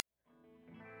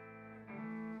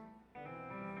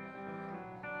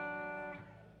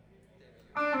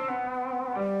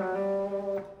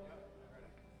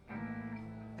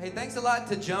Thanks a lot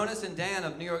to Jonas and Dan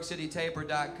of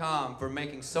NewYorkCityTaper.com for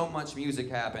making so much music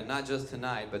happen, not just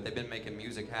tonight, but they've been making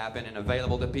music happen and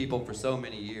available to people for so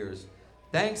many years.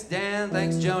 Thanks, Dan.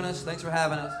 Thanks, Jonas. Thanks for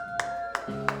having us.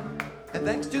 And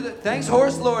thanks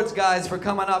Horse Lords guys for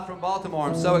coming up from Baltimore.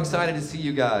 I'm so excited to see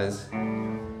you guys.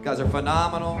 You guys are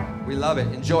phenomenal. We love it.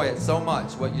 Enjoy it so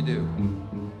much, what you do.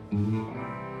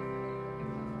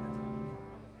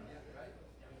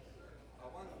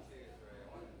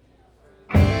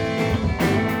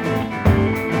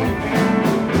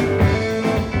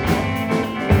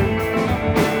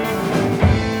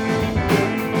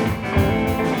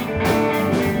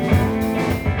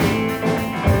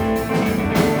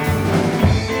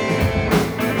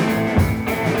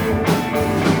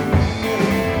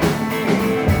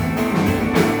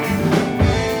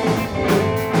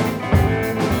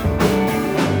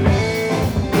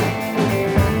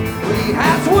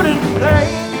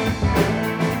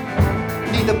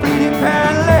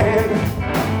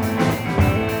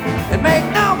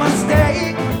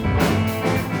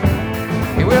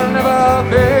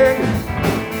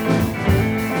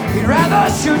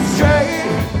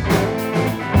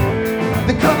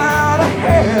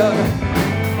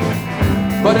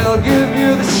 But it'll give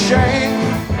you the shame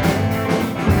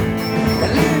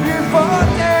and leave you for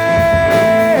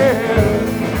dead.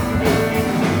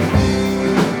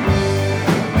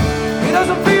 He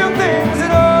doesn't feel things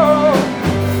at all,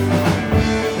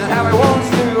 not how he wants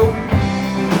to.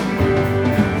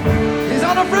 He's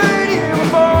unafraid he will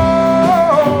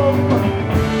fall.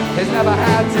 He's never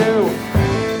had to.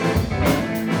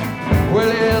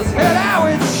 With his head how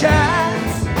it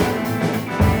shines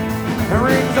and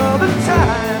rings all the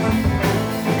time.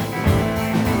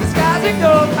 Disguising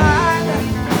your mind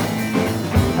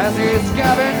as he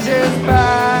scavenges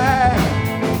by,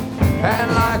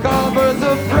 and like all birds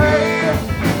of prey,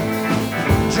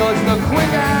 judge the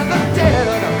quick and the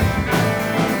dead.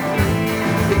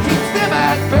 He keeps them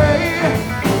at bay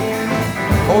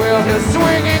with his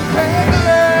swinging peg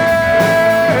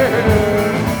leg.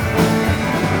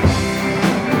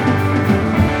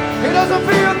 He doesn't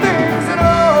feel things at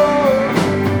all,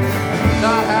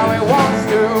 not how he wants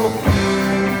to.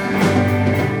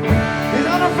 He's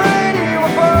unafraid he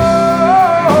will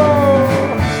fall.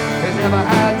 He's never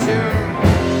had to.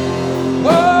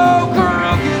 Whoa,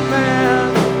 crooked man,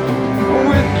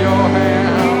 with your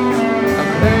hands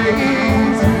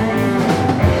ablaze,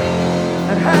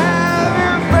 and have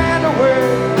you fanned away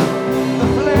the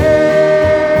flame?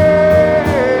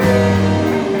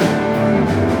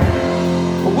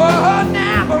 Whoa,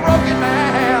 now, broken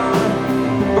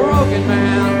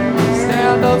man,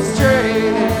 stand up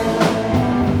straight.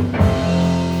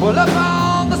 Well, up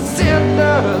on the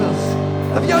cinders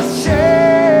of your shame.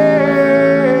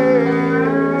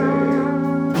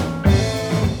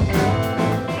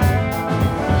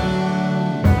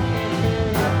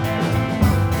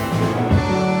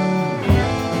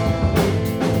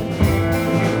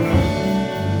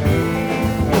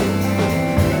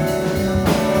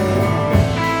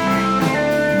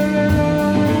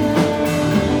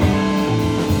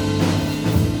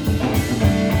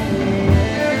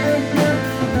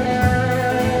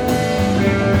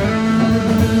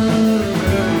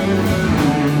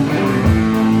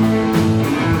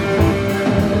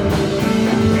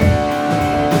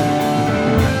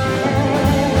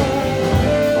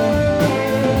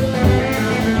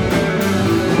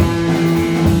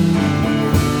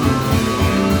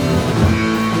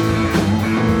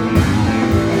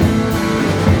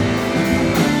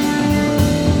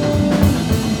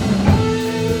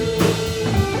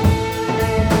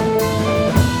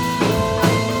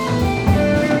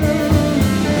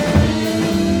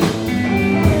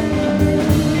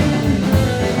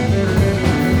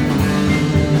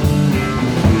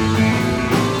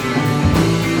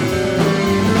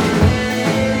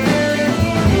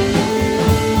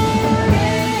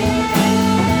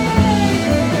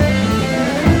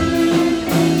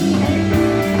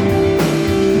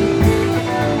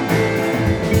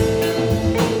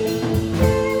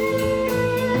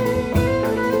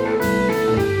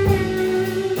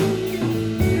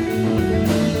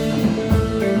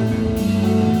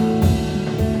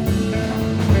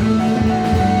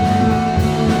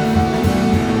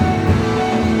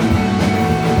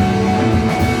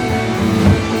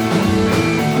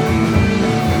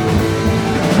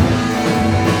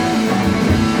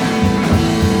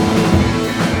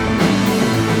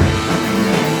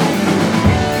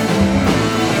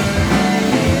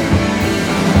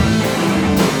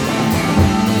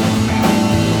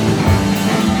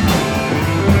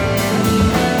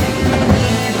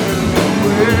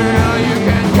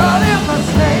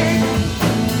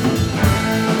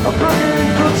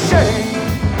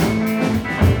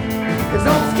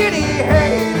 he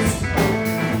hates.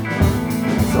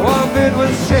 So often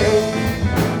with shame,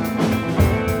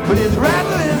 but his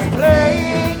rattle is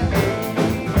plain,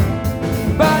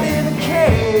 body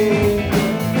decay.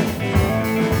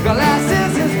 Glass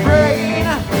is his brain.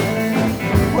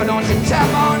 Well, don't you tap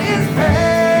on his pain?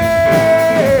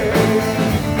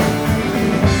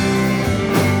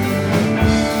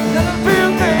 Doesn't feel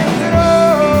things at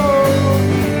all.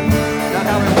 Not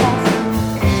how he wants it.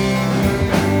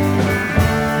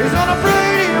 He's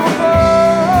unafraid he will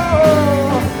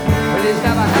fall, but he's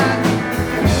never had.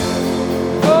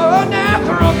 Oh, now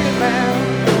broken man,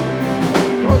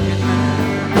 broken man,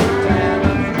 damn.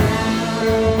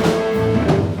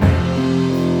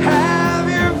 Have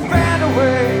you found a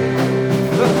way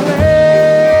to play?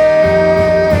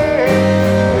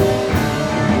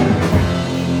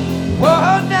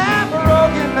 Oh, now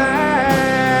broken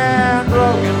man,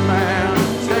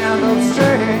 stand up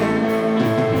straight.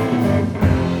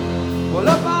 Well,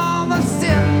 up on the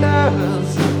cinders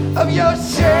of your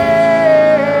shame.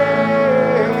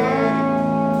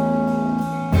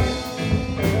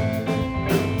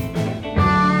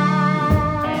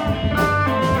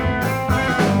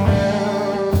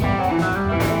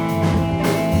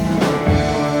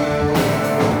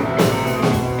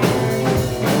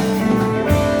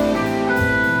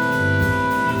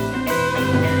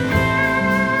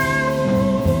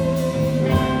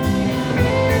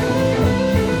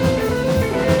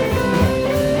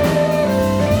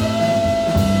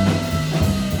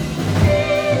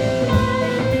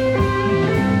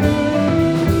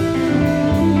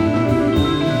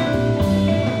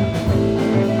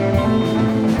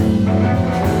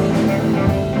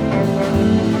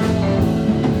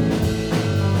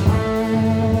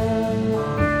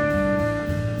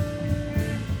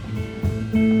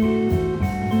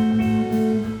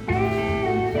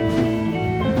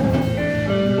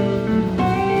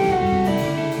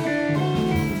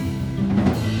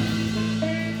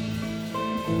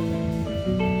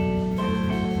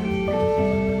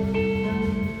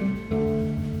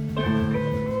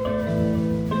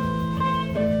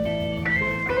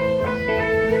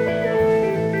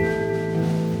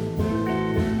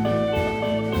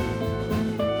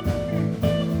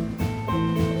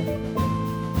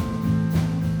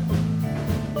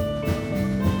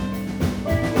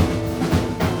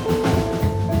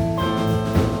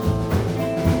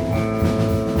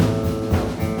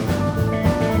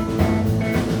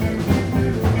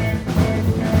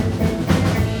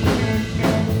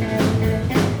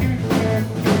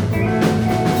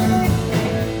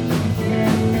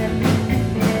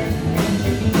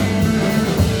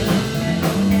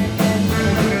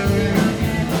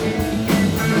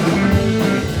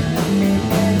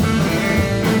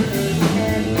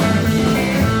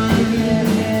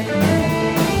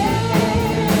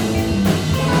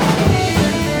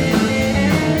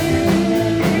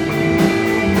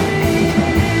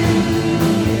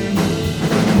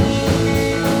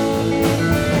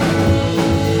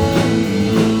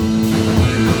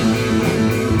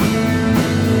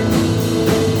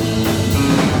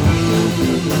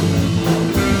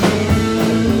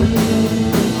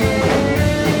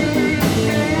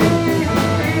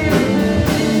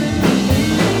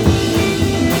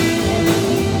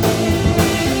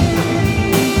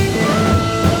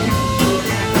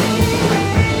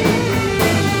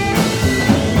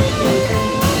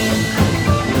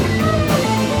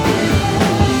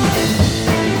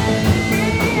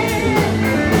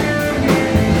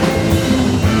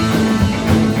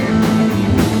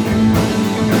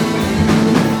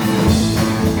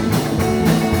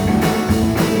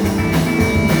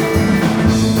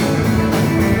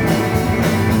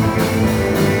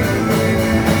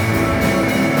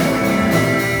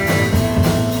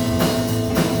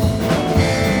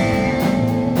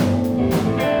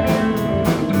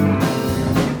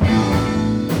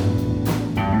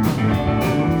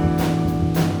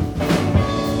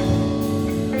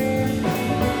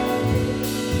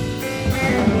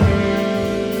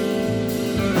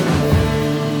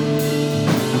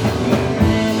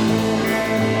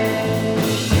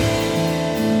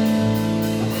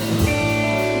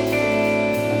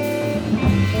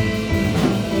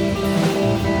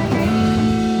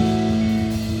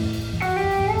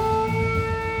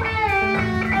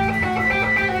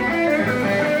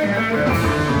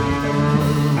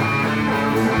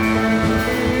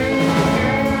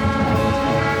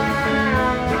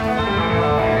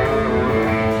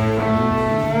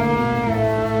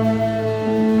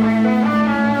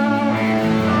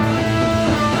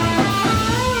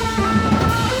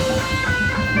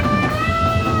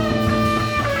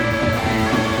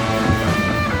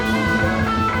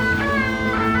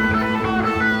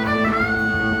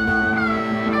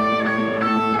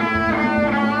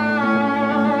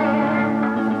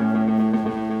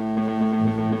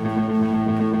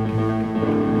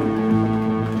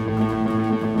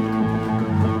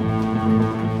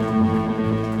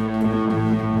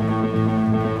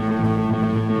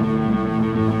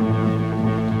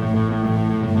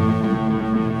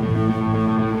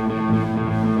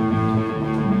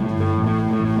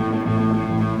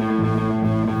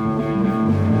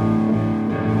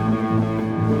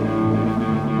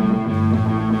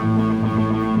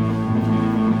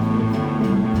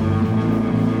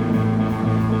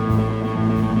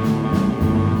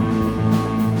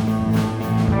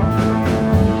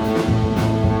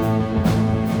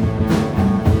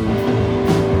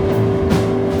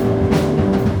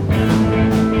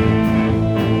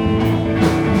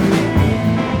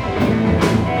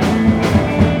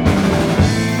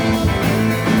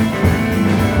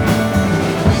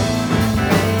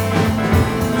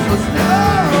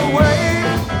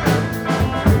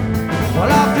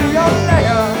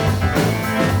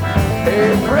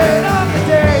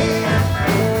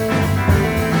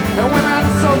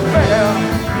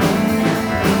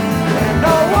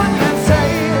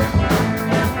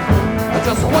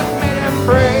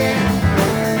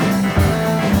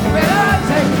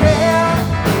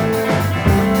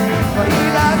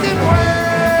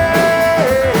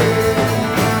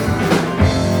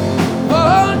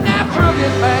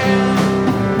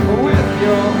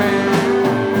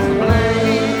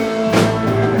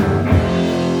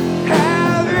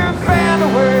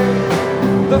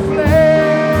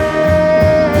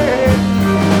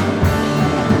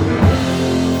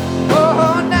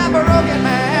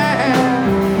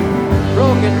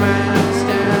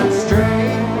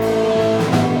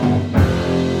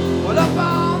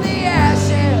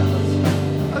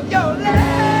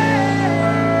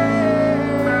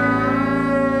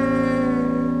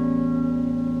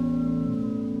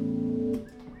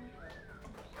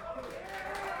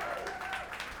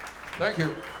 Thank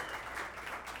you.